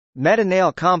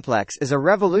Metanail Complex is a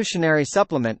revolutionary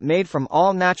supplement made from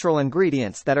all natural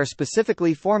ingredients that are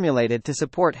specifically formulated to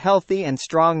support healthy and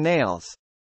strong nails.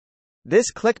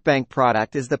 This Clickbank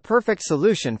product is the perfect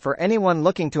solution for anyone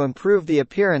looking to improve the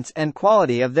appearance and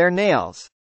quality of their nails.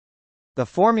 The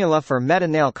formula for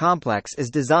Metanail Complex is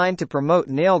designed to promote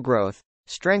nail growth,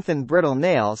 strengthen brittle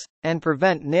nails, and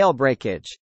prevent nail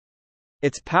breakage.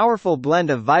 Its powerful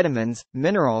blend of vitamins,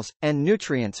 minerals, and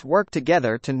nutrients work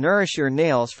together to nourish your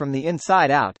nails from the inside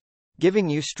out, giving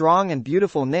you strong and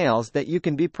beautiful nails that you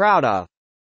can be proud of.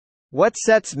 What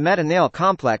sets Metanail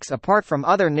Complex apart from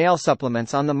other nail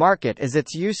supplements on the market is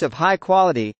its use of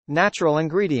high-quality, natural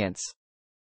ingredients.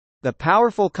 The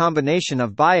powerful combination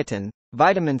of biotin,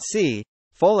 vitamin C,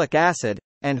 folic acid,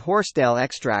 and horsetail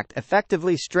extract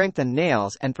effectively strengthen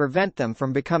nails and prevent them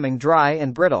from becoming dry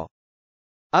and brittle.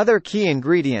 Other key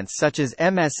ingredients such as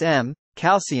MSM,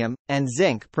 calcium, and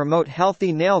zinc promote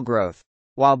healthy nail growth,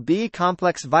 while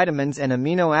B-complex vitamins and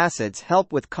amino acids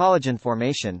help with collagen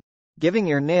formation, giving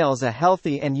your nails a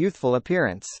healthy and youthful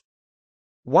appearance.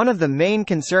 One of the main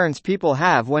concerns people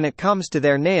have when it comes to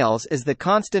their nails is the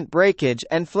constant breakage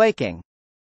and flaking.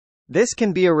 This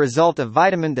can be a result of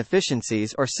vitamin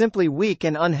deficiencies or simply weak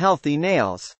and unhealthy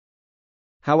nails.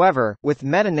 However, with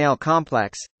Metanail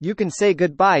Complex, you can say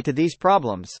goodbye to these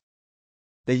problems.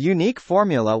 The unique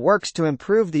formula works to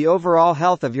improve the overall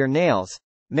health of your nails,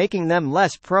 making them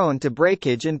less prone to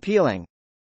breakage and peeling.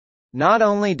 Not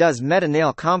only does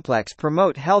Metanail Complex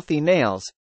promote healthy nails,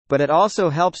 but it also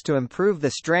helps to improve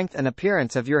the strength and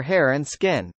appearance of your hair and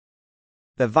skin.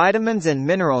 The vitamins and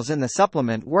minerals in the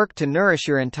supplement work to nourish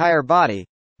your entire body,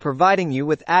 providing you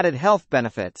with added health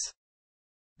benefits.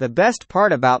 The best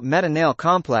part about Metanail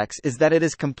Complex is that it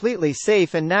is completely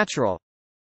safe and natural.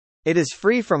 It is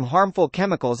free from harmful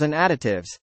chemicals and additives,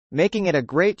 making it a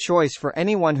great choice for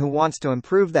anyone who wants to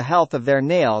improve the health of their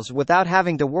nails without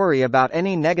having to worry about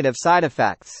any negative side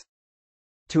effects.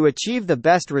 To achieve the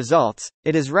best results,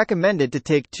 it is recommended to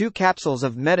take 2 capsules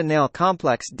of Metanail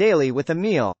Complex daily with a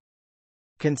meal.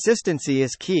 Consistency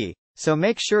is key, so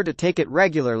make sure to take it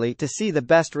regularly to see the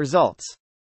best results.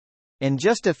 In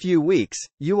just a few weeks,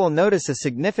 you will notice a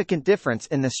significant difference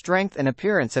in the strength and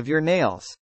appearance of your nails.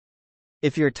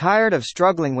 If you're tired of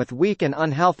struggling with weak and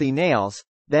unhealthy nails,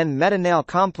 then Metanail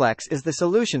Complex is the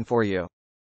solution for you.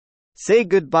 Say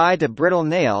goodbye to brittle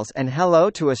nails and hello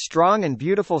to a strong and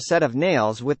beautiful set of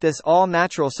nails with this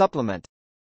all-natural supplement.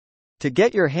 To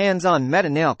get your hands on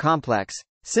Metanail Complex,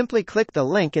 simply click the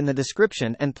link in the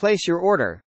description and place your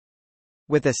order.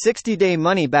 With a 60-day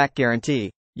money-back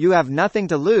guarantee, you have nothing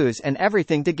to lose and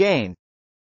everything to gain.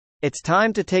 It's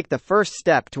time to take the first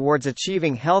step towards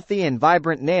achieving healthy and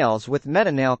vibrant nails with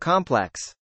Metanail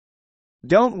Complex.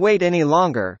 Don't wait any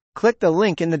longer, click the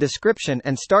link in the description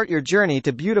and start your journey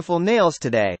to beautiful nails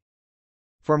today.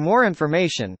 For more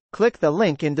information, click the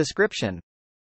link in description.